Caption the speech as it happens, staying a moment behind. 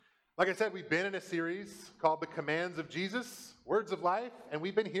Like I said, we've been in a series called The Commands of Jesus, Words of Life, and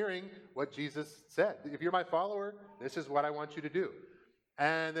we've been hearing what Jesus said. If you're my follower, this is what I want you to do.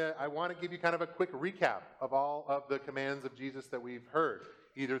 And I want to give you kind of a quick recap of all of the commands of Jesus that we've heard,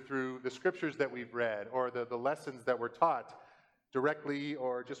 either through the scriptures that we've read or the lessons that were taught directly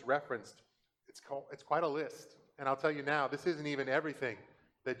or just referenced. It's quite a list. And I'll tell you now, this isn't even everything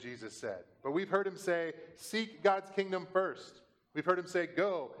that Jesus said. But we've heard him say, seek God's kingdom first. We've heard him say,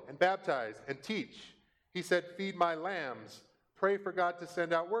 go and baptize and teach. He said, feed my lambs, pray for God to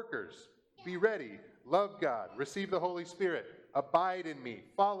send out workers, be ready, love God, receive the Holy Spirit, abide in me,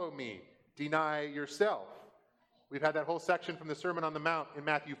 follow me, deny yourself. We've had that whole section from the Sermon on the Mount in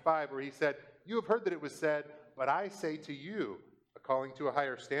Matthew 5 where he said, you have heard that it was said, but I say to you, a calling to a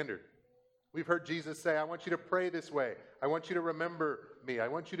higher standard. We've heard Jesus say, I want you to pray this way. I want you to remember me. I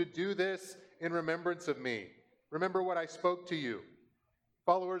want you to do this in remembrance of me. Remember what I spoke to you.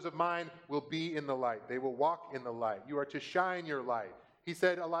 Followers of mine will be in the light. They will walk in the light. You are to shine your light. He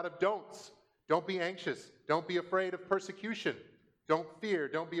said a lot of don'ts. Don't be anxious. Don't be afraid of persecution. Don't fear.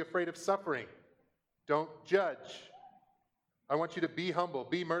 Don't be afraid of suffering. Don't judge. I want you to be humble,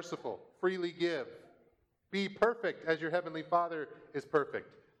 be merciful, freely give. Be perfect as your heavenly Father is perfect.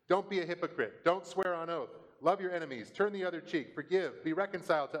 Don't be a hypocrite. Don't swear on oath. Love your enemies. Turn the other cheek. Forgive. Be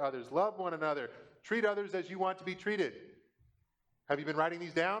reconciled to others. Love one another. Treat others as you want to be treated. Have you been writing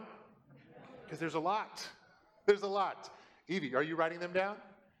these down? Because there's a lot. There's a lot. Evie, are you writing them down?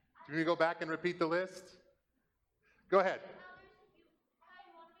 Do you want to go back and repeat the list? Go ahead.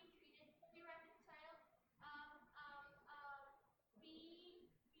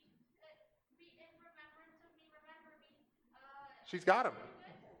 She's got them.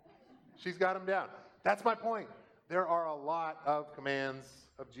 She's got them down. That's my point. There are a lot of commands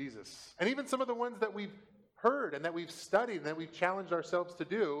of Jesus. And even some of the ones that we've heard and that we've studied and that we've challenged ourselves to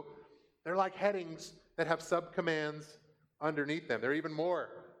do, they're like headings that have sub-commands underneath them. They're even more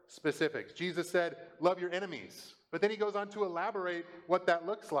specifics. Jesus said, love your enemies. But then he goes on to elaborate what that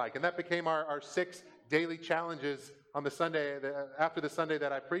looks like. And that became our 6 daily challenges on the Sunday, after the Sunday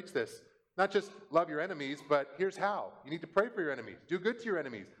that I preached this. Not just love your enemies, but here's how. You need to pray for your enemies. Do good to your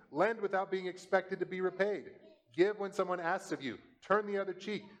enemies. Lend without being expected to be repaid. Give when someone asks of you. Turn the other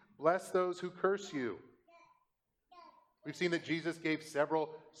cheek. Bless those who curse you. We've seen that Jesus gave several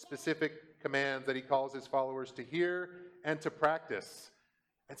specific commands that he calls his followers to hear and to practice.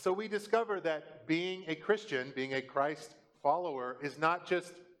 And so we discover that being a Christian, being a Christ follower, is not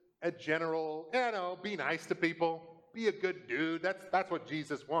just a general, be nice to people, be a good dude. That's what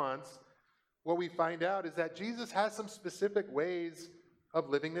Jesus wants. What we find out is that Jesus has some specific ways of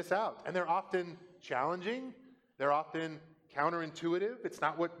living this out. And they're often challenging. They're often counterintuitive. It's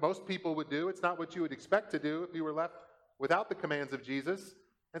not what most people would do. It's not what you would expect to do if you were left without the commands of Jesus.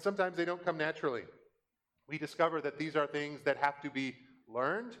 And sometimes they don't come naturally. We discover that these are things that have to be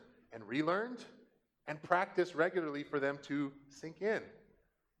learned and relearned and practiced regularly for them to sink in.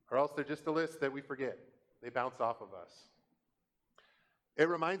 Or else they're just a list that we forget. They bounce off of us. It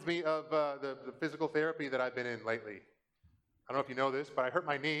reminds me of the physical therapy that I've been in lately. I don't know if you know this, but I hurt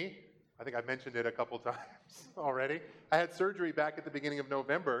my knee. I think I've mentioned it a couple times already. I had surgery back at the beginning of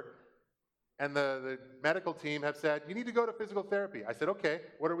November, and the medical team have said, you need to go to physical therapy. I said, okay,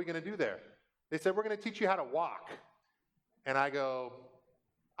 what are we going to do there? They said, we're going to teach you how to walk. And I go,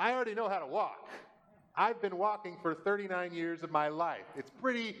 I already know how to walk. I've been walking for 39 years of my life. It's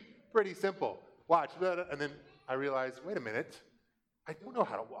pretty simple. Watch. And then I realized, wait a minute. I don't know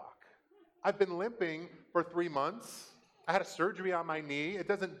how to walk. I've been limping for 3 months. I had a surgery on my knee. It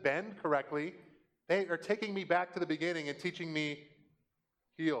doesn't bend correctly. They are taking me back to the beginning and teaching me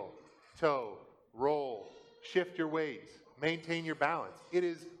heel, toe, roll, shift your weight, maintain your balance. It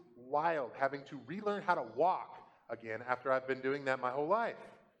is wild having to relearn how to walk again after I've been doing that my whole life.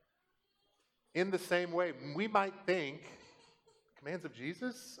 In the same way, we might think, commands of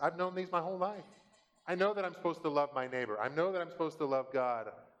Jesus? I've known these my whole life. I know that I'm supposed to love my neighbor. I know that I'm supposed to love God.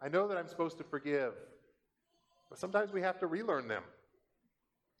 I know that I'm supposed to forgive. But sometimes we have to relearn them.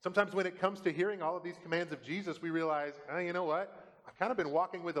 Sometimes when it comes to hearing all of these commands of Jesus, we realize, you know what? I've kind of been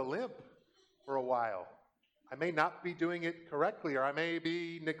walking with a limp for a while. I may not be doing it correctly, or I may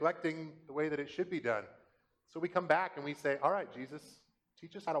be neglecting the way that it should be done. So we come back and we say, all right, Jesus,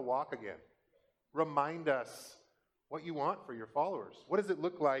 teach us how to walk again. Remind us what you want for your followers. What does it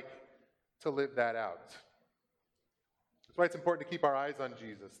look like to live that out? That's why it's important to keep our eyes on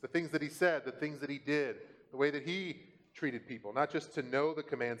Jesus. The things that he said, the things that he did, the way that he treated people. Not just to know the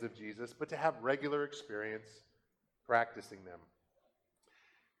commands of Jesus, but to have regular experience practicing them.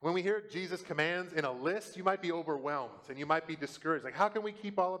 When we hear Jesus' commands in a list, you might be overwhelmed and you might be discouraged. Like, how can we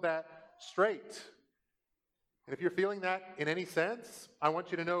keep all of that straight? And if you're feeling that in any sense, I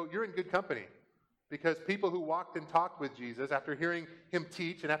want you to know you're in good company. Because people who walked and talked with Jesus, after hearing him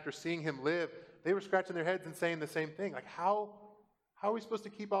teach and after seeing him live, they were scratching their heads and saying the same thing. Like, how are we supposed to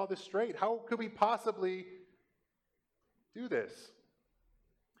keep all this straight? How could we possibly do this?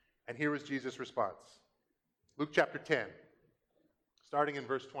 And here was Jesus' response. Luke chapter 10, starting in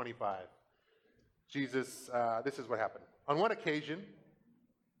verse 25. Jesus, this is what happened. On one occasion,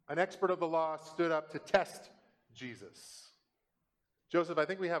 an expert of the law stood up to test Jesus. Joseph, I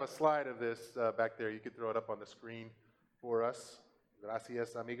think we have a slide of this back there. You could throw it up on the screen for us.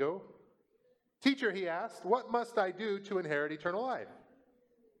 Gracias, amigo. Teacher, he asked, what must I do to inherit eternal life?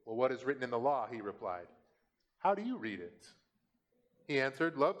 Well, what is written in the law, he replied. How do you read it? He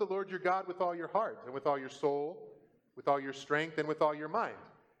answered, love the Lord your God with all your heart and with all your soul, with all your strength and with all your mind,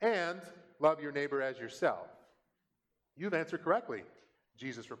 and love your neighbor as yourself. You've answered correctly,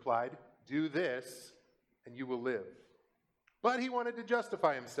 Jesus replied. Do this and you will live. But he wanted to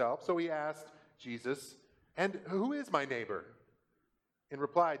justify himself, so he asked Jesus, and who is my neighbor? In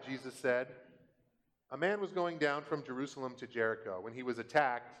reply, Jesus said, a man was going down from Jerusalem to Jericho when he was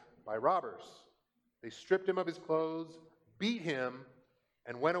attacked by robbers. They stripped him of his clothes, beat him,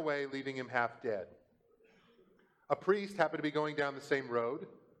 and went away, leaving him half dead. A priest happened to be going down the same road,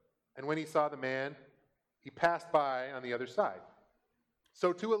 and when he saw the man, he passed by on the other side.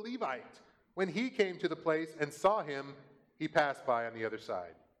 So to a Levite, when he came to the place and saw him, he passed by on the other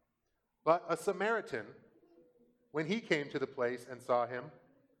side. But a Samaritan, when he came to the place and saw him,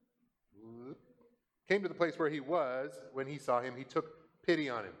 came to the place where he was, when he saw him, he took pity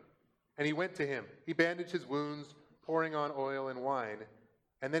on him. And he went to him. He bandaged his wounds, pouring on oil and wine.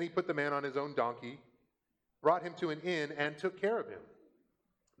 And then he put the man on his own donkey, brought him to an inn, and took care of him.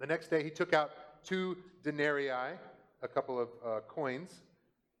 The next day he took out 2 denarii, a couple of coins,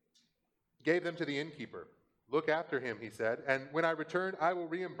 gave them to the innkeeper. Look after him, he said, and when I return, I will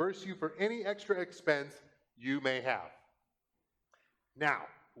reimburse you for any extra expense you may have. Now,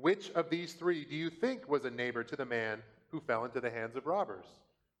 which of these 3 do you think was a neighbor to the man who fell into the hands of robbers?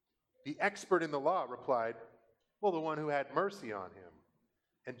 The expert in the law replied, well, the one who had mercy on him.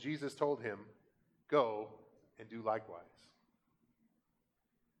 And Jesus told him, go and do likewise.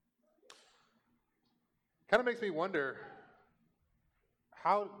 Kind of makes me wonder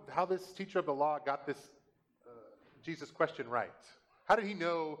how this teacher of the law got this Jesus' question right. How did he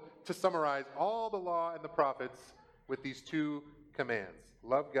know to summarize all the law and the prophets with these 2 commands?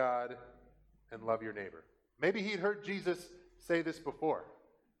 Love God and love your neighbor. Maybe he'd heard Jesus say this before.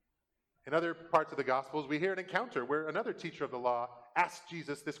 In other parts of the Gospels, we hear an encounter where another teacher of the law asks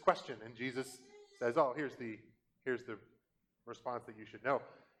Jesus this question, and Jesus says, oh, here's the response that you should know.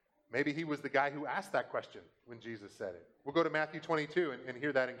 Maybe he was the guy who asked that question when Jesus said it. We'll go to Matthew 22 and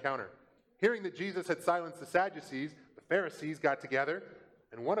hear that encounter. Hearing that Jesus had silenced the Sadducees, the Pharisees got together,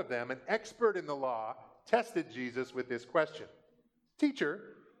 and one of them, an expert in the law, tested Jesus with this question. Teacher,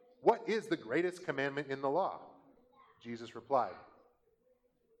 what is the greatest commandment in the law? Jesus replied,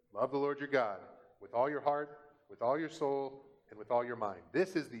 love the Lord your God with all your heart, with all your soul, and with all your mind.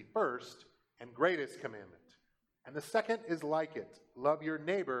 This is the first and greatest commandment. And the second is like it. Love your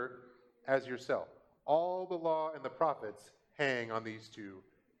neighbor as yourself. All the law and the prophets hang on these 2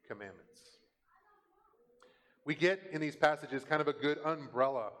 commandments. We get in these passages kind of a good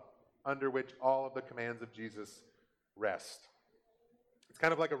umbrella under which all of the commands of Jesus rest. It's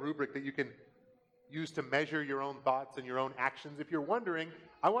kind of like a rubric that you can use to measure your own thoughts and your own actions. If you're wondering,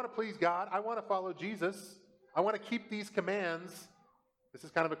 I want to please God, I want to follow Jesus, I want to keep these commands, this is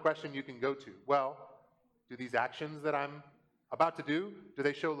kind of a question you can go to. Well, do these actions that I'm about to do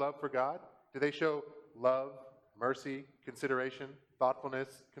they show love for God? Do they show love, mercy, consideration,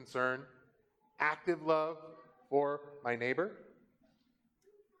 thoughtfulness, concern, active love for my neighbor?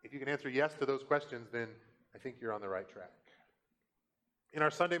 If you can answer yes to those questions, then I think you're on the right track. In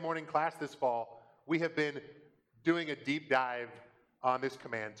our Sunday morning class this fall, we have been doing a deep dive on this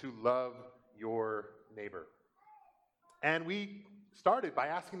command to love your neighbor. And we started by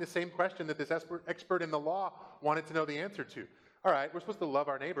asking the same question that this expert in the law wanted to know the answer to. All right, we're supposed to love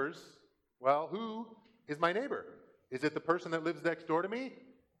our neighbors. Well, who is my neighbor? Is it the person that lives next door to me?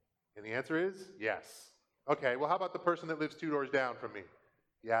 And the answer is yes. Okay, well, how about the person that lives 2 doors down from me?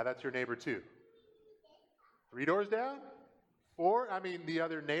 Yeah, that's your neighbor too. 3 doors down? 4? I mean, the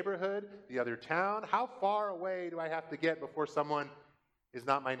other neighborhood, the other town? How far away do I have to get before someone is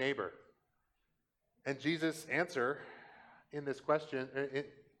not my neighbor? And Jesus' answer in this question,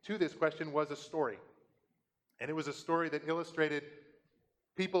 to this question was a story. And it was a story that illustrated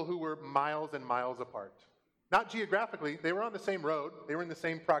people who were miles and miles apart. Not geographically, they were on the same road, they were in the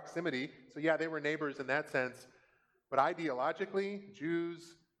same proximity, so yeah, they were neighbors in that sense, but ideologically,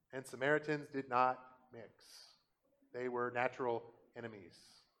 Jews and Samaritans did not mix. They were natural enemies.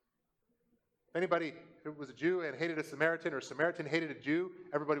 If anybody who was a Jew and hated a Samaritan, or a Samaritan hated a Jew,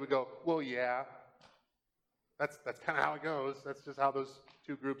 everybody would go, well, yeah, that's kind of how it goes. That's just how those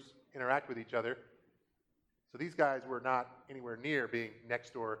two groups interact with each other. So these guys were not anywhere near being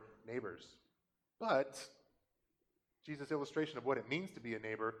next-door neighbors. But Jesus' illustration of what it means to be a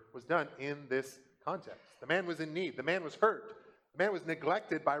neighbor was done in this context. The man was in need. The man was hurt. The man was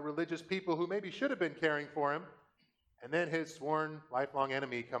neglected by religious people who maybe should have been caring for him. And then his sworn lifelong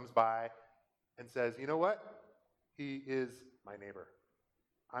enemy comes by and says, you know what? He is my neighbor.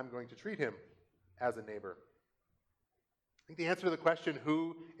 I'm going to treat him as a neighbor. I think the answer to the question,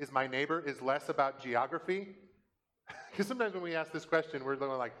 who is my neighbor, is less about geography. Because sometimes when we ask this question, we're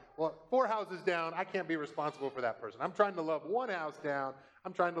going like, well, 4 houses down, I can't be responsible for that person. I'm trying to love 1 house down.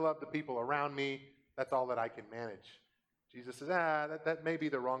 I'm trying to love the people around me. That's all that I can manage. Jesus says, that may be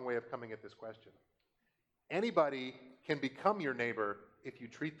the wrong way of coming at this question. Anybody can become your neighbor if you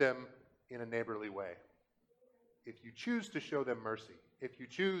treat them in a neighborly way. If you choose to show them mercy. If you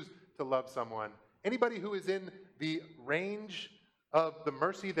choose to love someone. Anybody who is in the range of the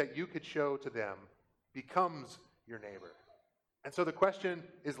mercy that you could show to them becomes your neighbor. And so the question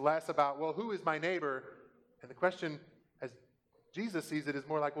is less about, well, who is my neighbor? And the question, as Jesus sees it, is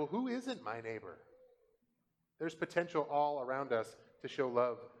more like, well, who isn't my neighbor? There's potential all around us to show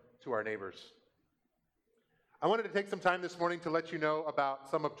love to our neighbors. I wanted to take some time this morning to let you know about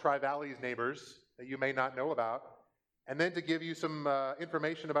some of Tri-Valley's neighbors that you may not know about, and then to give you some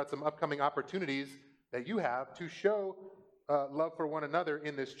information about some upcoming opportunities that you have to show love for one another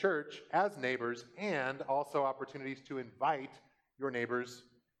in this church as neighbors, and also opportunities to invite your neighbors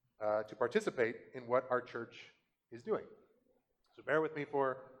to participate in what our church is doing. So bear with me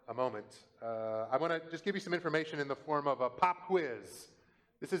for a moment. I want to just give you some information in the form of a pop quiz.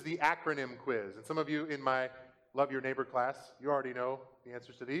 This is the acronym quiz, and some of you in my Love Your Neighbor class, you already know the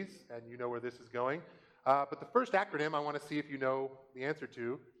answers to these, and you know where this is going. But the first acronym I want to see if you know the answer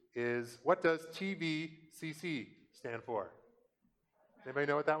to is, what does TVCC stand for? Anybody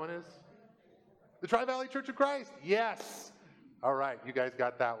know what that one is? The Tri-Valley Church of Christ. Yes. All right, you guys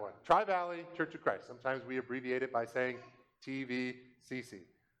got that one. Tri-Valley Church of Christ. Sometimes we abbreviate it by saying TVCC.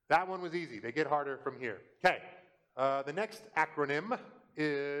 That one was easy. They get harder from here. Okay. The next acronym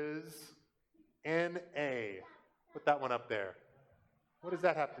is NA. Put that one up there. What does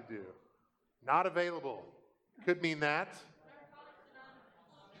that have to do? Not available. Could mean that.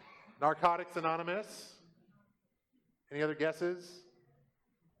 Narcotics Anonymous. Any other guesses?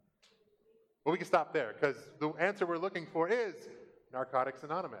 Well, we can stop there because the answer we're looking for is Narcotics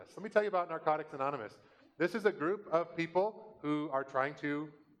Anonymous. Let me tell you about Narcotics Anonymous. This is a group of people who are trying to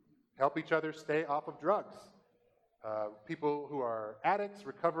help each other stay off of drugs. People who are addicts,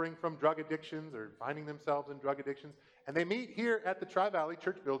 recovering from drug addictions, or finding themselves in drug addictions. And they meet here at the Tri-Valley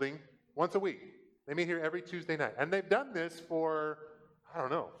Church building once a week. They meet here every Tuesday night. And they've done this for,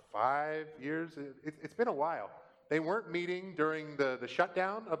 5 years. It's been a while. They weren't meeting during the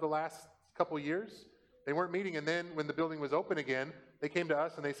shutdown of the last couple years. They weren't meeting, and then when the building was open again, they came to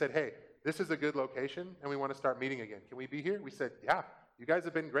us and they said, hey, this is a good location, and we want to start meeting again. Can we be here? We said, yeah. You guys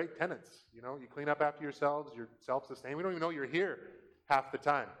have been great tenants. You clean up after yourselves, you're self-sustained. We don't even know you're here half the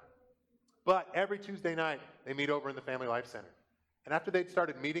time. But every Tuesday night, they meet over in the Family Life Center. And after they'd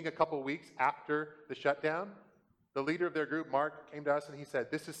started meeting a couple weeks after the shutdown, the leader of their group, Mark, came to us and he said,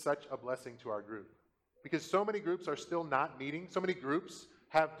 this is such a blessing to our group. Because so many groups are still not meeting. So many groups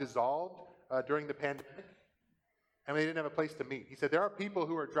have dissolved during the pandemic, and they didn't have a place to meet. He said, there are people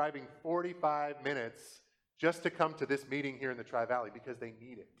who are driving 45 minutes just to come to this meeting here in the Tri-Valley because they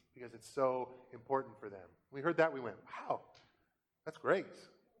need it, because it's so important for them. We heard that, we went, wow, that's great.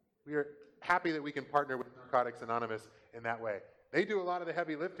 We are happy that we can partner with Narcotics Anonymous in that way. They do a lot of the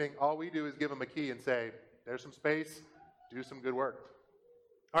heavy lifting. All we do is give them a key and say, there's some space, do some good work.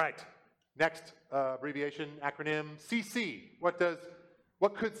 All right, next abbreviation, acronym, CC.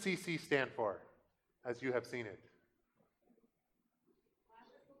 What could CC stand for, as you have seen it?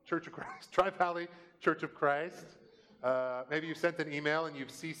 Church of Christ, Tri-Valley Church of Christ. Maybe you sent an email and you've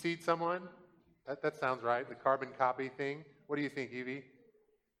CC'd someone. That sounds right, the carbon copy thing. What do you think, Evie?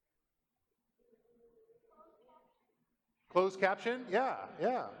 Closed caption? Yeah. You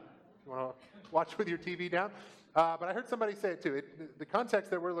want to watch with your TV down? But I heard somebody say it too. The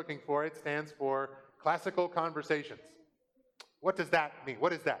context that we're looking for, it stands for Classical Conversations. What does that mean?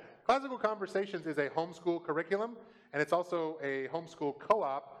 What is that? Classical Conversations is a homeschool curriculum. And it's also a homeschool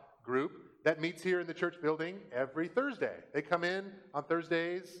co-op group that meets here in the church building every Thursday. They come in on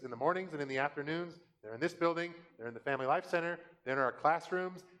Thursdays in the mornings and in the afternoons. They're in this building. They're in the Family Life Center. They're in our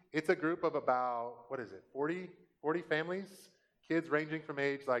classrooms. It's a group of about, 40 families, kids ranging from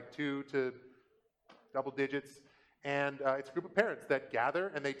age like 2 to double digits. And it's a group of parents that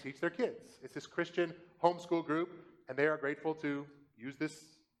gather and they teach their kids. It's this Christian homeschool group, and they are grateful to use this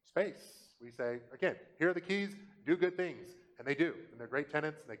space. We say, again, here are the keys, do good things. And they do. And they're great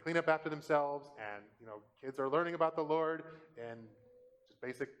tenants, and they clean up after themselves, and kids are learning about the Lord and just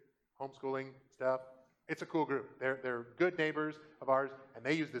basic homeschooling stuff. It's a cool group. They're good neighbors of ours, and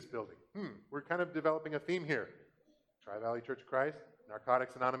they use this building. We're kind of developing a theme here. Tri-Valley Church of Christ,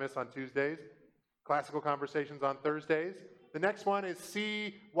 Narcotics Anonymous on Tuesdays, Classical Conversations on Thursdays. The next one is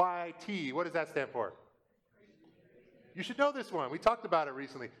CYT. What does that stand for? You should know this one. We talked about it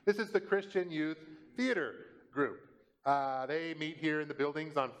recently. This is the Christian Youth Theater Group. They meet here in the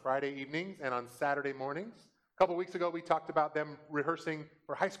buildings on Friday evenings and on Saturday mornings. A couple weeks ago, we talked about them rehearsing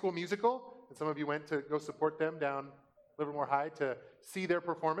for High School Musical, and some of you went to go support them down Livermore High to see their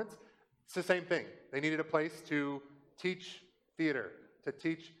performance. It's the same thing. They needed a place to teach theater, to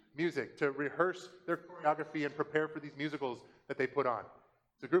teach music, to rehearse their choreography and prepare for these musicals that they put on.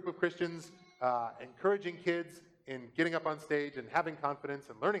 It's a group of Christians encouraging kids in getting up on stage and having confidence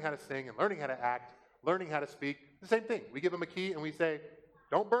and learning how to sing and learning how to act, learning how to speak. The same thing. We give them a key and we say,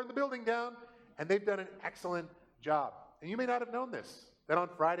 don't burn the building down. And they've done an excellent job. And you may not have known this, that on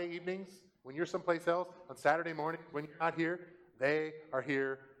Friday evenings, when you're someplace else, on Saturday morning, when you're not here, they are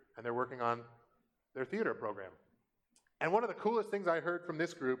here and they're working on their theater program. And one of the coolest things I heard from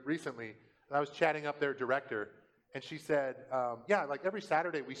this group recently, I was chatting up their director, and she said, like every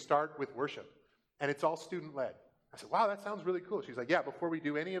Saturday we start with worship, and it's all student-led. I said, wow, that sounds really cool. She's like, yeah, before we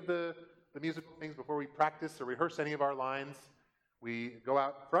do any of the musical things, before we practice or rehearse any of our lines, we go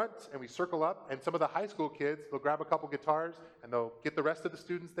out front and we circle up, and some of the high school kids, they'll grab a couple guitars, and they'll get the rest of the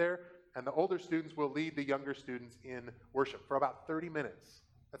students there, and the older students will lead the younger students in worship for about 30 minutes.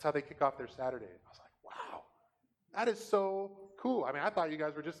 That's how they kick off their Saturday. I was like, wow, that is so cool. I mean, I thought you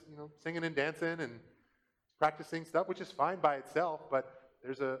guys were just, singing and dancing and practicing stuff, which is fine by itself, but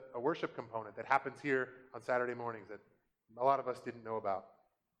there's a worship component that happens here on Saturday mornings that a lot of us didn't know about.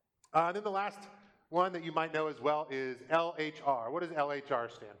 And then the last one that you might know as well is LHR. What does LHR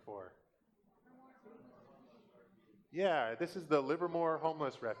stand for? Yeah, this is the Livermore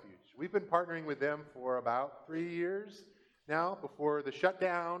Homeless Refuge. We've been partnering with them for about 3 years now. Before the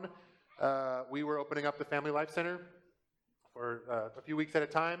shutdown, we were opening up the Family Life Center for a few weeks at a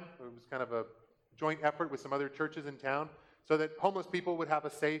time. It was kind of a joint effort with some other churches in town so that homeless people would have a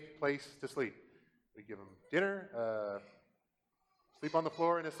safe place to sleep. We give them dinner, sleep on the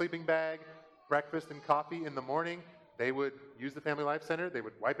floor in a sleeping bag, breakfast and coffee in the morning. They would use the Family Life Center. They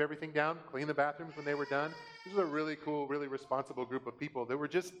would wipe everything down, clean the bathrooms when they were done. This was a really cool, really responsible group of people that were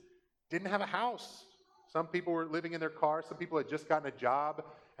just didn't have a house. Some people were living in their cars. Some people had just gotten a job,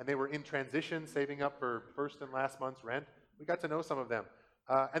 and they were in transition, saving up for first and last month's rent. We got to know some of them.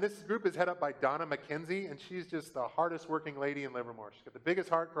 And this group is headed up by Donna McKenzie, and she's just the hardest working lady in Livermore. She's got the biggest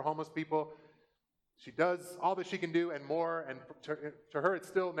heart for homeless people. She does all that she can do and more, and to her it's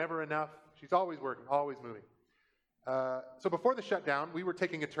still never enough. She's always working, always moving. So before the shutdown, we were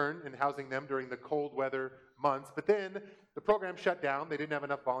taking a turn in housing them during the cold weather months, but then the program shut down. They didn't have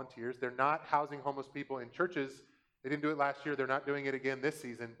enough volunteers. They're not housing homeless people in churches. They didn't do it last year. They're not doing it again this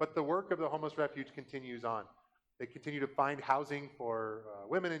season, but the work of the Homeless Refuge continues on. They continue to find housing for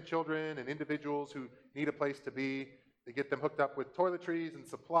women and children and individuals who need a place to be. They get them hooked up with toiletries and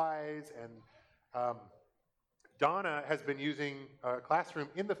supplies, and Donna has been using a classroom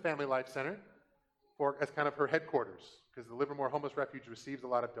in the Family Life Center as kind of her headquarters, because the Livermore Homeless Refuge receives a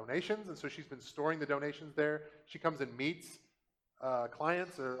lot of donations, and so she's been storing the donations there. She comes and meets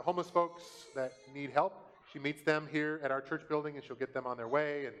clients or homeless folks that need help. She meets them here at our church building, and she'll get them on their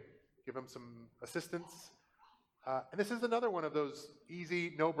way and give them some assistance. And this is another one of those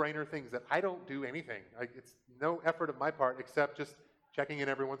easy, no-brainer things that I don't do anything. It's no effort of my part except just checking in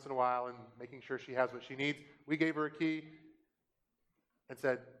every once in a while and making sure she has what she needs. We gave her a key and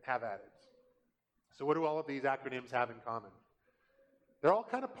said, have at it. So what do all of these acronyms have in common? They're all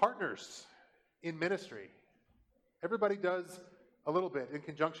kind of partners in ministry. Everybody does a little bit in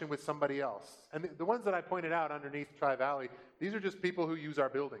conjunction with somebody else. And the ones that I pointed out underneath Tri-Valley, these are just people who use our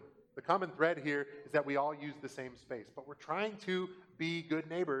building. The common thread here is that we all use the same space, but we're trying to be good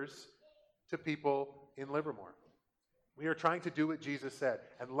neighbors to people in Livermore. We are trying to do what Jesus said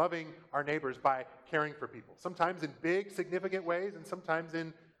and loving our neighbors by caring for people, sometimes in big, significant ways and sometimes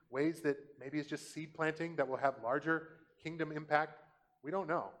in ways that maybe it's just seed planting that will have larger kingdom impact. We don't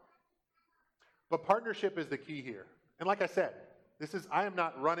know. But partnership is the key here. And like I said, I am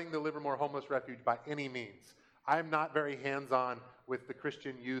not running the Livermore Homeless Refuge by any means. I am not very hands-on with the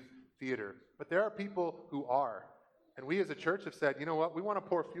Christian Youth Theater. But there are people who are. And we as a church have said, you know what, we want to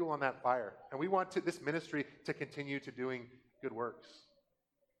pour fuel on that fire. And we want this ministry to continue to doing good works.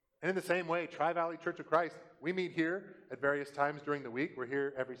 And in the same way, Tri-Valley Church of Christ, we meet here at various times during the week. We're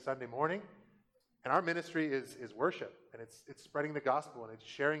here every Sunday morning. And our ministry is worship. And it's spreading the gospel and it's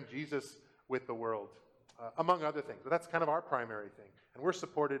sharing Jesus with the world, among other things. But that's kind of our primary thing. And we're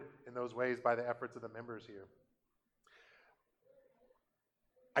supported in those ways by the efforts of the members here.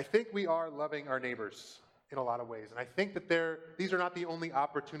 I think we are loving our neighbors in a lot of ways. And I think that these are not the only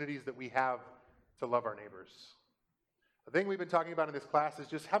opportunities that we have to love our neighbors. The thing we've been talking about in this class is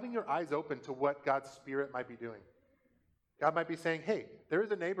just having your eyes open to what God's Spirit might be doing. God might be saying, hey, there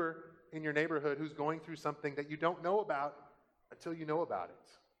is a neighbor in your neighborhood who's going through something that you don't know about until you know about it,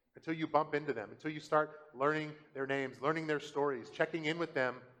 until you bump into them, until you start learning their names, learning their stories, checking in with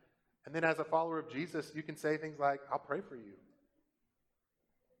them. And then as a follower of Jesus, you can say things like, I'll pray for you.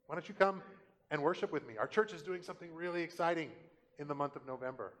 Why don't you come and worship with me? Our church is doing something really exciting in the month of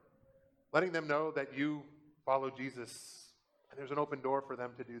November. Letting them know that you follow Jesus, and there's an open door for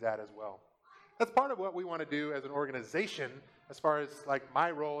them to do that as well. That's part of what we want to do as an organization, as far as like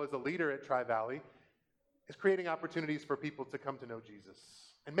my role as a leader at Tri-Valley, is creating opportunities for people to come to know Jesus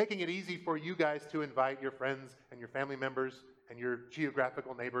and making it easy for you guys to invite your friends and your family members and your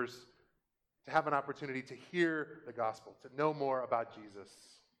geographical neighbors to have an opportunity to hear the gospel, to know more about Jesus,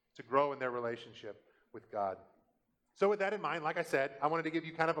 to grow in their relationship with God. So with that in mind, like I said, I wanted to give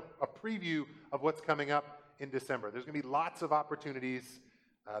you kind of a preview of what's coming up in December. There's going to be lots of opportunities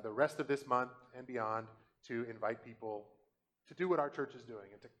the rest of this month and beyond to invite people to do what our church is doing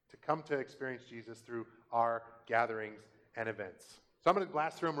and to come to experience Jesus through our gatherings and events. So I'm going to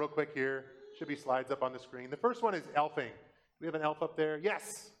blast through them real quick here. Should be slides up on the screen. The first one is elfing. Do we have an elf up there?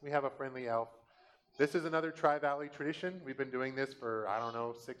 Yes, we have a friendly elf. This is another Tri-Valley tradition. We've been doing this for,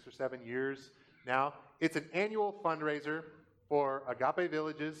 6 or 7 years now. It's an annual fundraiser for Agape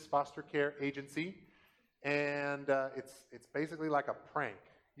Villages Foster Care Agency, and it's basically like a prank.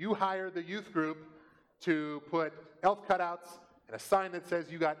 You hire the youth group to put elf cutouts and a sign that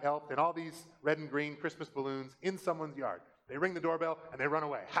says you got elf and all these red and green Christmas balloons in someone's yard. They ring the doorbell and they run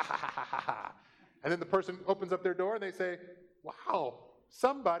away. Ha, ha, ha, ha, ha, ha. And then the person opens up their door and they say, wow,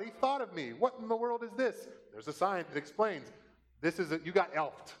 somebody thought of me. What in the world is this? There's a sign that explains, you got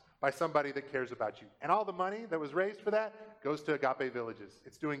elfed by somebody that cares about you. And all the money that was raised for that goes to Agape Villages.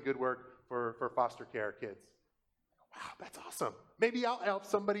 It's doing good work for foster care kids. Wow, that's awesome. Maybe I'll elf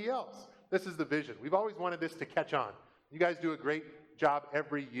somebody else. This is the vision. We've always wanted this to catch on. You guys do a great job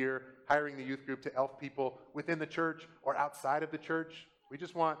every year hiring the youth group to elf people within the church or outside of the church. We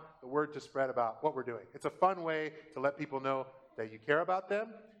just want the word to spread about what we're doing. It's a fun way to let people know that you care about them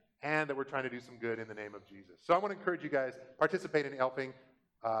and that we're trying to do some good in the name of Jesus. So I want to encourage you guys, participate in elfing.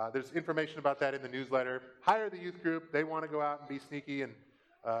 There's information about that in the newsletter. Hire the youth group. They want to go out and be sneaky and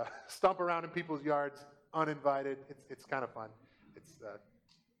stomp around in people's yards uninvited. It's kind of fun.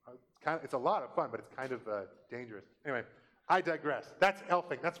 It's a lot of fun, but it's kind of dangerous. Anyway, I digress. That's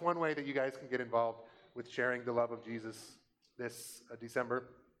elfing. That's one way that you guys can get involved with sharing the love of Jesus this December.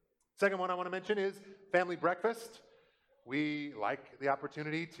 Second one I want to mention is family breakfast. We like the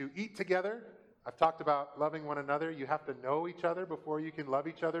opportunity to eat together. I've talked about loving one another. You have to know each other before you can love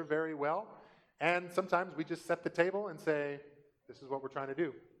each other very well. And sometimes we just set the table and say, this is what we're trying to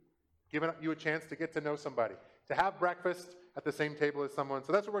do. Giving you a chance to get to know somebody, to have breakfast at the same table as someone.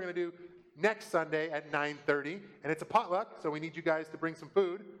 So that's what we're going to do next Sunday at 9:30. And it's a potluck, so we need you guys to bring some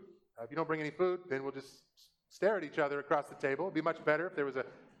food. If you don't bring any food, then we'll just stare at each other across the table. It'd be much better if there was a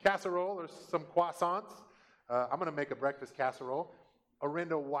casserole or some croissants. I'm going to make a breakfast casserole.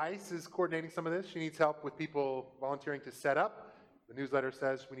 Arinda Weiss is coordinating some of this. She needs help with people volunteering to set up. The newsletter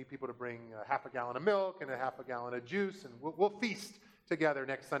says we need people to bring half a gallon of milk and a half a gallon of juice, and we'll feast together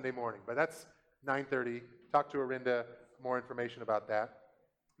next Sunday morning. But that's 9:30. Talk to Arinda, more information about that.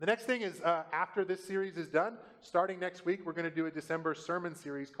 The next thing is after this series is done, starting next week, we're going to do a December sermon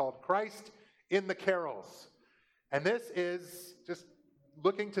series called Christ in the Carols. And this is just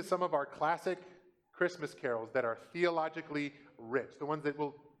looking to some of our classic Christmas carols that are theologically rich, the ones that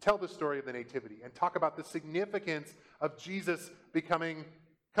will tell the story of the Nativity and talk about the significance of Jesus coming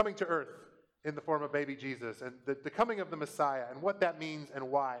to earth in the form of baby Jesus and the coming of the Messiah and what that means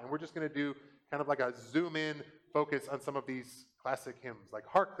and why. And we're just going to do kind of like a zoom-in focus on some of these classic hymns, like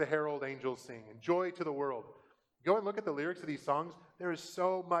Hark the Herald Angels Sing and Joy to the World. Go and look at the lyrics of these songs. There is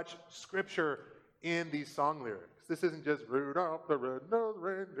so much scripture in these song lyrics. This isn't just Rudolph the Red-Nosed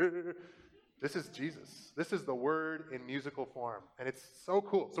Reindeer. This is Jesus. This is the Word in musical form, and it's so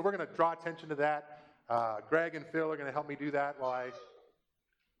cool. So we're going to draw attention to that. Greg and Phil are going to help me do that while I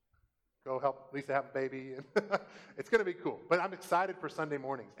go help Lisa have a baby. It's going to be cool. But I'm excited for Sunday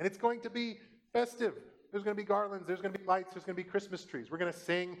mornings, and it's going to be festive. There's going to be garlands. There's going to be lights. There's going to be Christmas trees. We're going to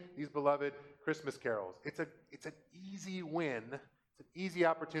sing these beloved Christmas carols. It's an easy win. It's an easy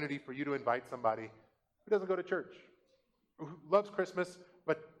opportunity for you to invite somebody who doesn't go to church, who loves Christmas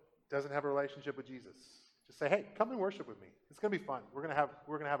but doesn't have a relationship with Jesus. Just say, hey, come and worship with me. It's going to be fun. We're going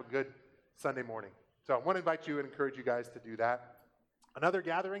to have a good Sunday morning. So I want to invite you and encourage you guys to do that. Another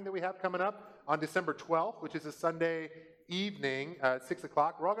gathering that we have coming up on December 12th, which is a Sunday evening at 6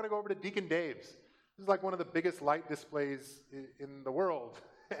 o'clock, we're all going to go over to Deacon Dave's. This is like one of the biggest light displays in the world.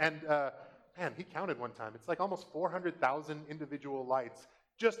 And man, he counted one time. It's like almost 400,000 individual lights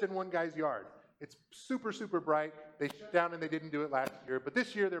just in one guy's yard. It's super, super bright. They shut down and they didn't do it last year. But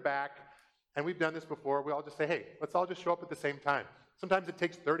this year they're back. And we've done this before. We all just say, hey, let's all just show up at the same time. Sometimes it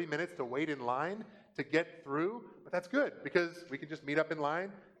takes 30 minutes to wait in line to get through. But that's good because we can just meet up in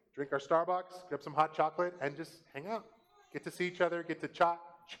line, drink our Starbucks, grab some hot chocolate, and just hang out. Get to see each other, get to talk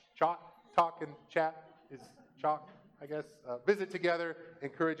and chat is chalk, I guess. Visit together,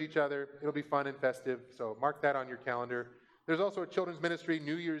 encourage each other. It'll be fun and festive. So mark that on your calendar. There's also a children's ministry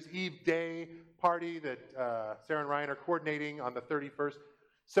New Year's Eve day party that Sarah and Ryan are coordinating on the 31st.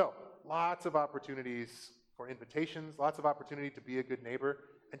 So lots of opportunities for invitations, lots of opportunity to be a good neighbor,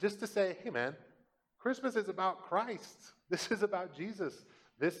 and just to say, hey man, Christmas is about Christ. This is about Jesus.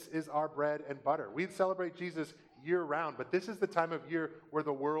 This is our bread and butter. We celebrate Jesus year-round, but this is the time of year where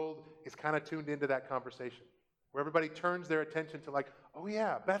the world is kind of tuned into that conversation, where everybody turns their attention to like, oh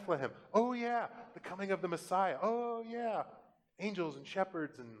yeah, Bethlehem. Oh yeah, the coming of the Messiah. Oh yeah, angels and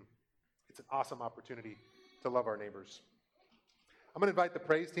shepherds, and it's an awesome opportunity to love our neighbors. I'm going to invite the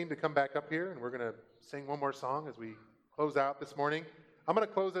praise team to come back up here, and we're going to sing one more song as we close out this morning. I'm going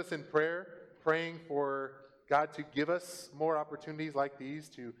to close us in prayer, praying for God to give us more opportunities like these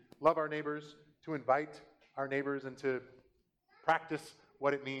to love our neighbors, to invite our neighbors, and to practice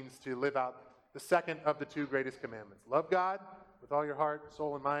what it means to live out the second of the two greatest commandments. Love God with all your heart,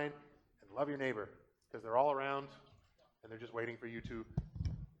 soul, and mind, and love your neighbor, because they're all around, and they're just waiting for you to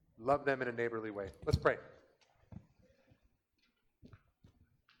love them in a neighborly way. Let's pray.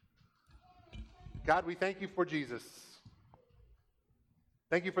 God, we thank you for Jesus.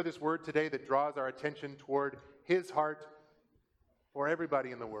 Thank you for this word today that draws our attention toward his heart for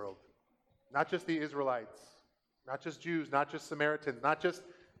everybody in the world. Not just the Israelites, not just Jews, not just Samaritans, not just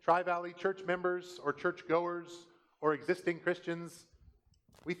Tri-Valley church members or church goers or existing Christians.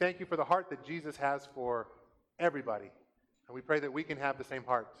 We thank you for the heart that Jesus has for everybody. And we pray that we can have the same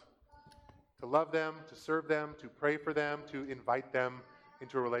heart. To love them, to serve them, to pray for them, to invite them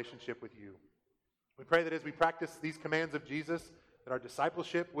into a relationship with you. We pray that as we practice these commands of Jesus, that our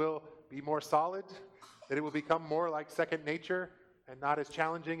discipleship will be more solid, that it will become more like second nature and not as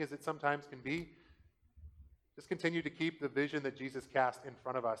challenging as it sometimes can be. Just continue to keep the vision that Jesus cast in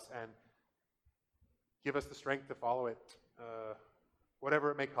front of us and give us the strength to follow it, whatever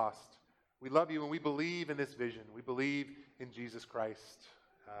it may cost. We love you and we believe in this vision. We believe in Jesus Christ,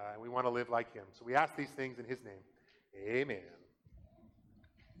 and we want to live like him. So we ask these things in his name. Amen.